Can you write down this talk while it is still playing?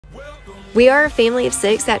We are a family of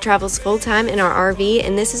 6 that travels full-time in our RV,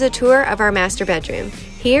 and this is a tour of our master bedroom.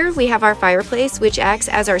 Here we have our fireplace, which acts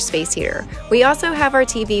as our space heater. We also have our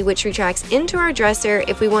TV, which retracts into our dresser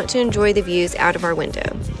if we want to enjoy the views out of our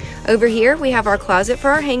window. Over here we have our closet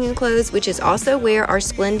for our hanging clothes, which is also where our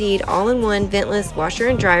Splendide all-in-one ventless washer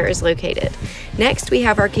and dryer is located. Next we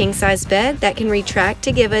have our king-size bed that can retract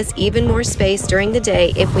to give us even more space during the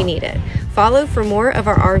day if we need it. Follow for more of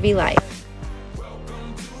our RV life.